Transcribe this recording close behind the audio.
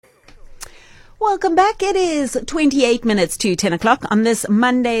Welcome back. It is 28 minutes to 10 o'clock on this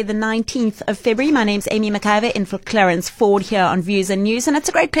Monday, the 19th of February. My name's Amy McIver, in for Clarence Ford here on Views and News. And it's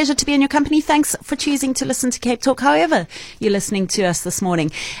a great pleasure to be in your company. Thanks for choosing to listen to Cape Talk, however you're listening to us this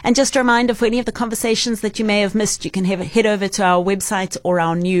morning. And just a reminder, for any of the conversations that you may have missed, you can head over to our website or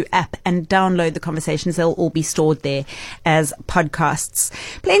our new app and download the conversations. They'll all be stored there as podcasts.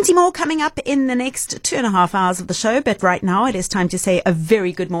 Plenty more coming up in the next 2.5 hours of the show. But right now, it is time to say a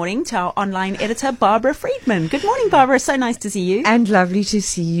very good morning to our online editor, Barbara Friedman. Good morning, Barbara. So nice to see you. And lovely to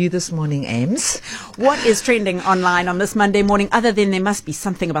see you this morning, Ames. What is trending online on this Monday morning, other than there must be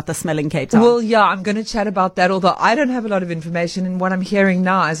something about the smell in Cape Town? Well, yeah, I'm going to chat about that, although I don't have a lot of information, and what I'm hearing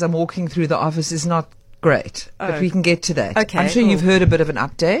now as I'm walking through the office is not great, but we can get to that. Okay. I'm sure you've heard a bit of an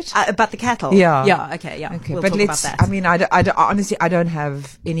update. About the cattle? Yeah. Yeah, okay, yeah. Okay, we'll but talk let's, about that. I mean, honestly, I don't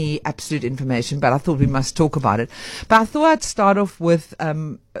have any absolute information, but I thought we must talk about it. But I thought I'd start off with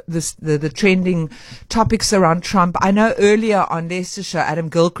the trending topics around Trump. I know earlier on Leicestershire, Adam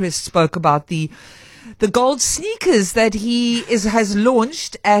Gilchrist spoke about the gold sneakers that he has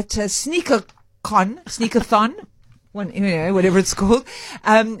launched at Sneakerthon. Whatever it's called,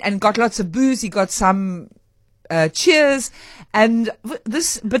 and got lots of booze. He got some cheers, and the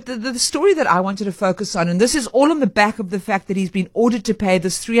story that I wanted to focus on, and this is all on the back of the fact that he's been ordered to pay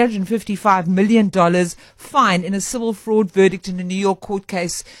this $355 million fine in a civil fraud verdict in a New York court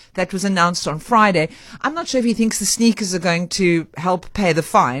case that was announced on Friday. I'm not sure if he thinks the sneakers are going to help pay the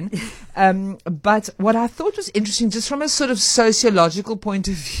fine. But what I thought was interesting, just from a sort of sociological point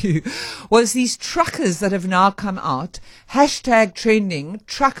of view, was these truckers that have now come out, hashtag trending,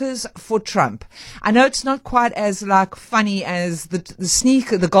 truckers for Trump. I know it's not quite as funny as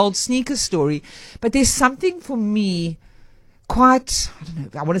the gold sneaker story, but there's something for me quite, I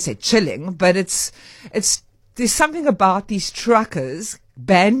don't know, I want to say chilling, but there's something about these truckers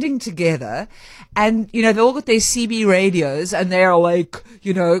banding together, and they all got their CB radios, and they're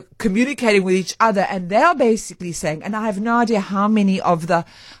communicating with each other, and they're basically saying, and I have no idea how many of the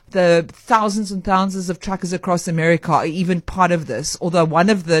thousands and thousands of truckers across America are even part of this, although one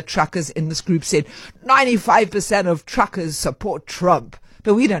of the truckers in this group said 95% of truckers support Trump,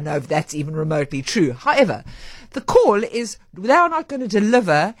 but we don't know if that's even remotely true. However, the call is they are not going to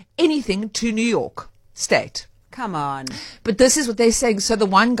deliver anything to New York State. Come on. But this is what they're saying. So the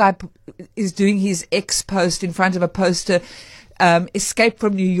one guy is doing his X post in front of a poster, Escape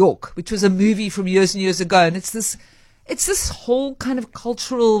from New York, which was a movie from years and years ago. And it's this whole kind of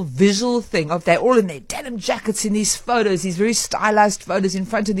cultural visual thing of they're all in their denim jackets in these photos, these very stylized photos in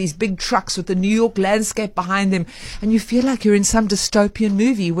front of these big trucks with the New York landscape behind them. And you feel like you're in some dystopian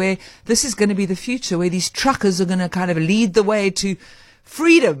movie where this is going to be the future, where these truckers are going to kind of lead the way to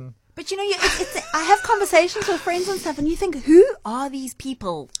freedom. But I have conversations with friends and stuff, and you think, who are these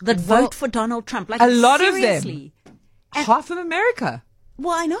people that vote for Donald Trump? A lot seriously. of them. Half of America.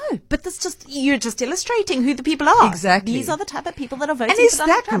 Well, I know, but you're just illustrating who the people are. Exactly. These are the type of people that are voting for Donald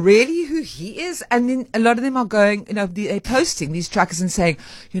Trump. And is that really who he is? And then a lot of them are going, they're posting, these truckers, and saying,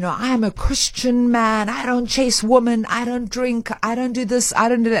 I am a Christian man. I don't chase women. I don't drink. I don't do this. I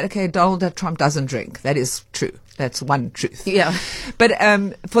don't do that. Okay, Donald Trump doesn't drink. That is true. That's one truth. Yeah. But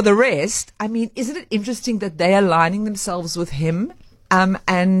for the rest, I mean, isn't it interesting that they are aligning themselves with him?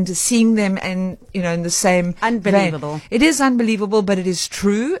 And seeing them in the same unbelievable vein. It is unbelievable, but it is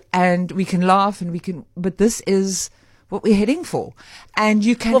true, and we can laugh but this is what we're heading for. And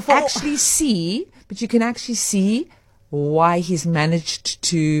you can actually see why he's managed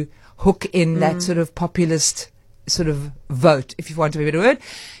to hook in that sort of populist sort of vote, if you want to be a better word.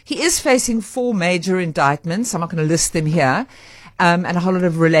 He is facing 4 major indictments. I'm not going to list them here, and a whole lot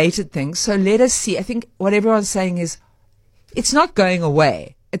of related things. So let us see. I think what everyone's saying is, it's not going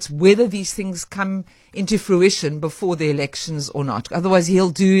away. It's whether these things come into fruition before the elections or not. Otherwise,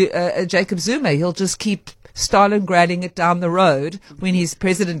 he'll do a Jacob Zuma. He'll just keep Stalingrading it down the road when he's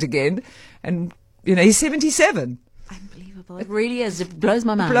president again. And, he's 77. Unbelievable. It really is. It blows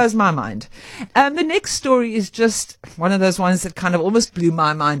my mind. It blows my mind. The next story is just one of those ones that kind of almost blew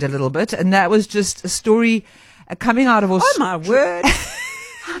my mind a little bit. And that was just a story coming out of Australia. Oh, my word.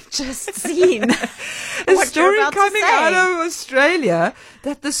 I've just seen a story coming out of Australia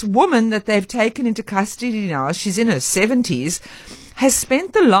that this woman that they've taken into custody now, she's in her 70s, has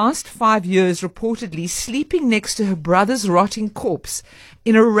spent the last 5 years reportedly sleeping next to her brother's rotting corpse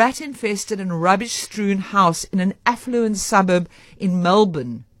in a rat-infested and rubbish-strewn house in an affluent suburb in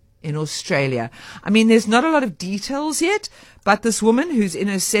Melbourne, in Australia. I mean, there's not a lot of details yet, but this woman who's in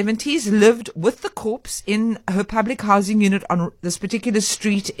her 70s lived with the corpse in her public housing unit on this particular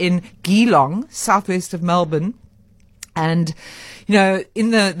street in Geelong, southwest of Melbourne. And,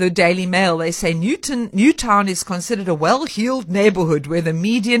 in the Daily Mail, they say Newtown is considered a well-heeled neighborhood where the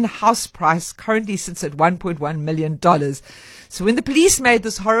median house price currently sits at $1.1 million. So when the police made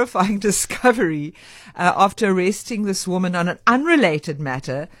this horrifying discovery after arresting this woman on an unrelated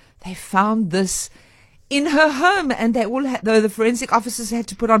matter, they found this in her home, and the forensic officers had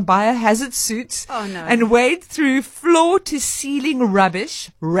to put on biohazard suits and wade through floor-to-ceiling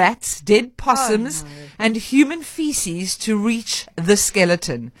rubbish, rats, dead possums, and human feces to reach the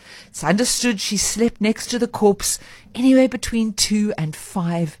skeleton. It's understood she slept next to the corpse anywhere between 2 and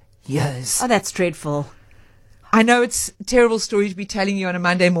 5 years. Oh, that's dreadful. I know it's a terrible story to be telling you on a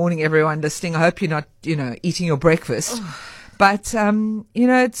Monday morning, everyone listening. I hope you're not, eating your breakfast. But,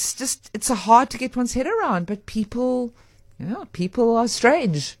 it's hard to get one's head around. But people are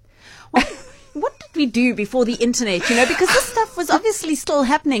strange. Well, what did we do before the internet, because this stuff was obviously still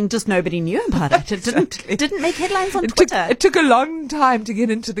happening, just nobody knew about it. It didn't make headlines on Twitter. It took a long time to get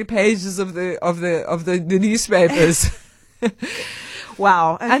into the pages of the newspapers.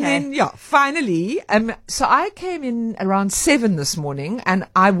 Wow. Okay. And then, finally, so I came in around 7 this morning, and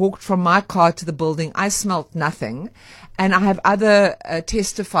I walked from my car to the building. I smelt nothing. And I have other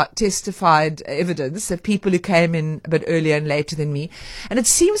testified evidence of people who came in a bit earlier and later than me. And it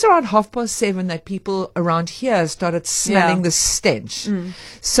seems around 7:30 that people around here started smelling the stench.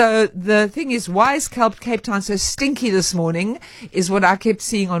 So the thing is, why is Cape Town so stinky this morning is what I kept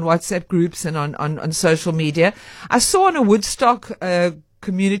seeing on WhatsApp groups and on social media. I saw on a Woodstock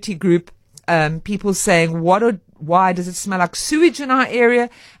community group people saying, why does it smell like sewage in our area?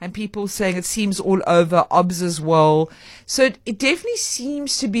 And people saying it seems all over, OBS as well. So it definitely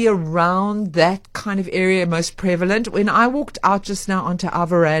seems to be around that kind of area most prevalent. When I walked out just now onto our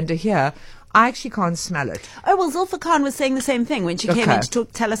veranda here, I actually can't smell it. Oh, well, Zulfa Khan was saying the same thing when she came in to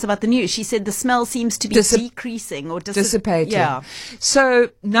tell us about the news. She said the smell seems to be decreasing or dissipating. Yeah. So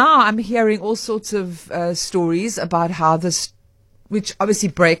now I'm hearing all sorts of stories about how this, which obviously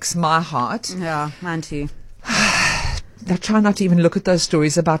breaks my heart. Yeah, mine too. I try not to even look at those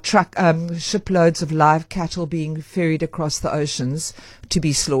stories about shiploads of live cattle being ferried across the oceans to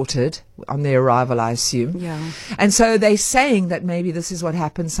be slaughtered on their arrival, I assume. Yeah. And so they're saying that maybe this is what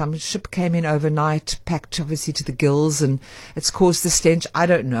happened. Some ship came in overnight, packed obviously to the gills, and it's caused the stench. I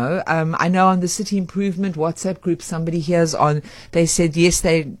don't know. I know on the City Improvement WhatsApp group somebody here's on, they said, yes,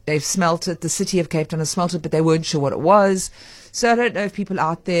 they've smelt it. The city of Cape Town has smelt it, but they weren't sure what it was. So I don't know if people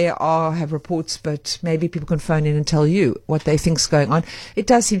out there have reports, but maybe people can phone in and tell you what they think's going on. It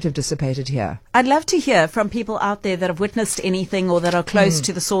does seem to have dissipated here. I'd love to hear from people out there that have witnessed anything or that are close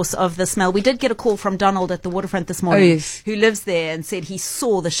to the source of the smell. We did get a call from Donald at the waterfront this morning, who lives there, and said he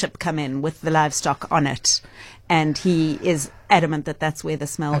saw the ship come in with the livestock on it. And he is adamant that that's where the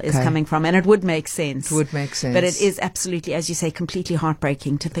smell is coming from. And it would make sense. It would make sense. But it is absolutely, as you say, completely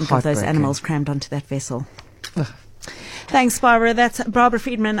heartbreaking to think of those animals crammed onto that vessel. Thanks, Barbara. That's Barbara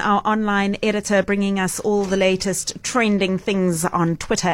Friedman, our online editor, bringing us all the latest trending things on Twitter.